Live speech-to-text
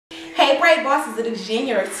Braid Boss, it is Jen,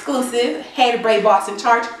 your exclusive head braid boss in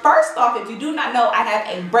charge. First off, if you do not know, I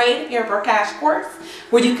have a braid hair for cash course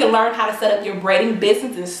where you can learn how to set up your braiding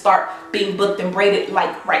business and start being booked and braided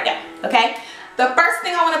like right now, okay? The first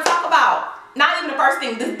thing I want to talk about, not even the first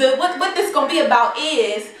thing, what this is going to be about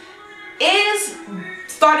is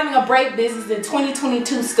starting a braid business in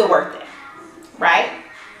 2022 still worth it, right?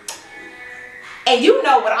 And you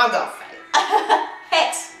know what I'm going to say.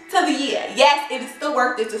 Heck to the year. Yes, it is still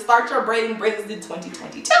worth it to start your braiding business in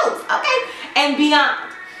 2022, okay? And beyond.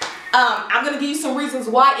 I'm going to give you some reasons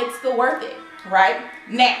why it's still worth it, right?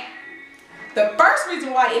 Now, the first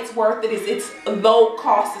reason why it's worth it is it's low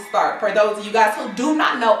cost to start. For those of you guys who do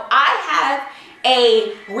not know, I have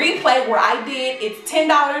a replay where I did, it's $10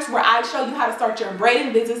 where I show you how to start your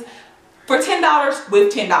braiding business for $10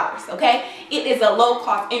 with $10, okay? It is a low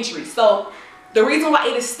cost entry. So the reason why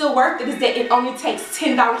it is still worth it is that it only takes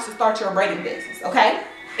 $10 to start your braiding business, okay?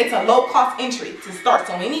 It's a low cost entry to start.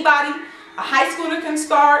 So anybody, a high schooler can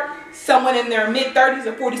start, someone in their mid-30s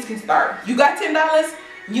or 40s can start. You got $10,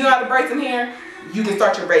 you know how to braid some hair, you can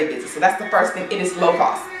start your braid business. So that's the first thing, it is low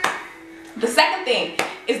cost. The second thing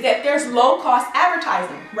is that there's low cost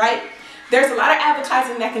advertising, right? There's a lot of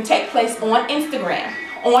advertising that can take place on Instagram,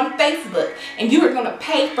 on Facebook, and you are going to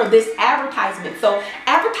pay for this advertisement. So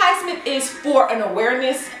advertisement is for an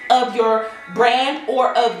awareness of your brand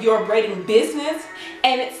or of your braiding business,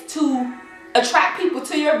 and it's to attract people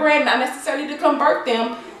to your brand, not necessarily to convert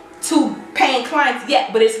them to paying clients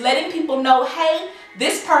yet, but it's letting people know, hey,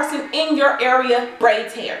 this person in your area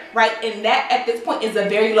braids hair, right? And that at this point is a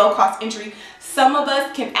very low cost entry. Some of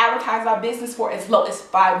us can advertise our business for as low as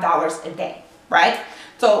 $5 a day, right?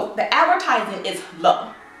 So the advertising is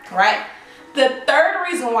low, right? The third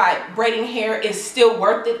reason why braiding hair is still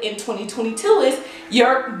worth it in 2022 is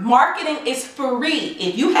your marketing is free.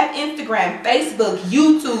 If you have Instagram, Facebook,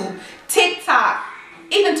 YouTube, TikTok,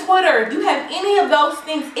 even Twitter, if you have any of those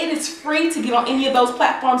things, it is free to get on any of those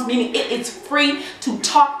platforms, meaning it is free to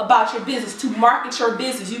talk about your business, to market your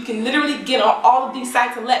business. You can literally get on all of these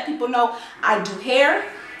sites and let people know, I do hair,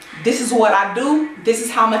 this is what I do, this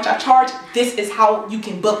is how much I charge, this is how you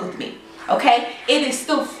can book with me, okay? It is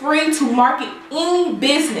still free to market any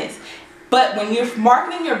business. But when you're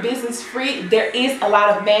marketing your business free, there is a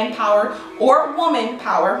lot of manpower or woman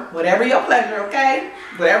power, whatever your pleasure, okay?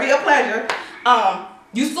 Whatever your pleasure.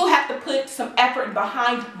 You still have to put some effort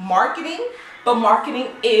behind marketing, but marketing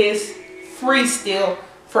is free still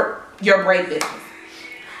for your braid business.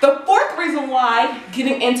 The fourth reason why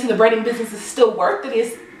getting into the braiding business is still worth it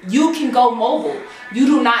is you can go mobile. You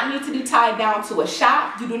do not need to be tied down to a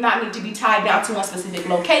shop. You do not need to be tied down to a specific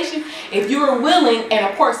location. If you are willing and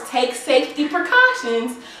of course take safety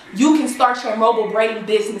precautions, you can start your mobile braiding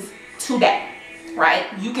business today, right?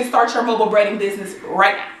 You can start your mobile braiding business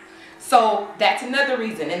right now. So that's another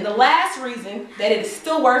reason. And the last reason that it is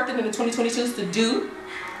still worth it in the 2022 is to do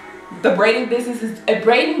the braiding business. A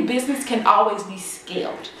braiding business can always be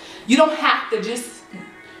scaled. You don't have to just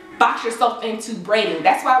box yourself into braiding.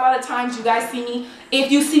 That's why a lot of times you guys see me,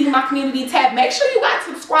 if you see my community tab, make sure you guys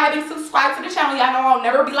subscribe to the channel. Y'all know I'll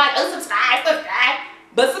never be like, oh, subscribe,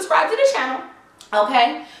 but subscribe to the channel,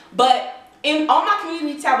 okay? But on my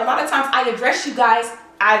community tab, a lot of times I address you guys,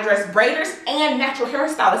 I address braiders and natural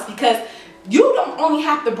hairstylists because you don't only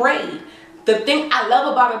have to braid. The thing I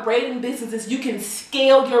love about a braiding business is you can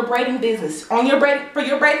scale your braiding business. For your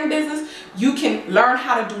braiding business, you can learn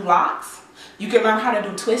how to do locks. You can learn how to do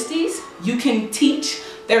twisties. You can teach.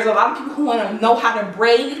 There's a lot of people who want to know how to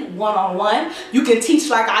braid one-on-one. You can teach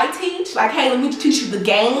like I teach. Like, hey, let me teach you the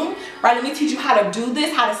game, right? Let me teach you how to do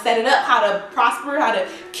this, how to set it up, how to prosper, how to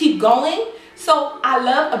keep going. So I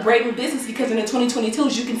love a braiding business because in the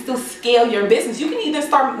 2022s, you can still scale your business. You can even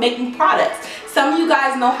start making products. Some of you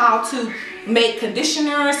guys know how to make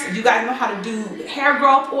conditioners. You guys know how to do hair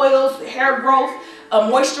growth oils, hair growth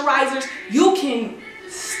moisturizers. You can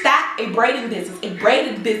stack a braiding business. A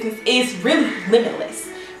braided business is really limitless,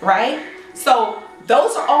 right? So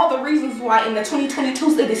those are all the reasons why in the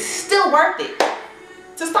 2022s, it is still worth it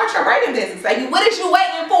to start your braiding business, baby. What is you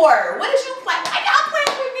waiting for? What is you playing? Why y'all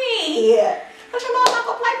playing with me? Don't you know I'm not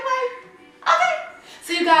gonna play? Okay.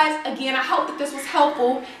 So you guys, again, I hope that this was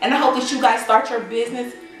helpful, and I hope that you guys start your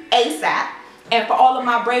business ASAP. And for all of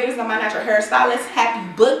my braiders and my natural hairstylists, happy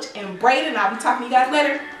booked and braided. I'll be talking to you guys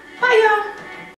later. Bye, y'all.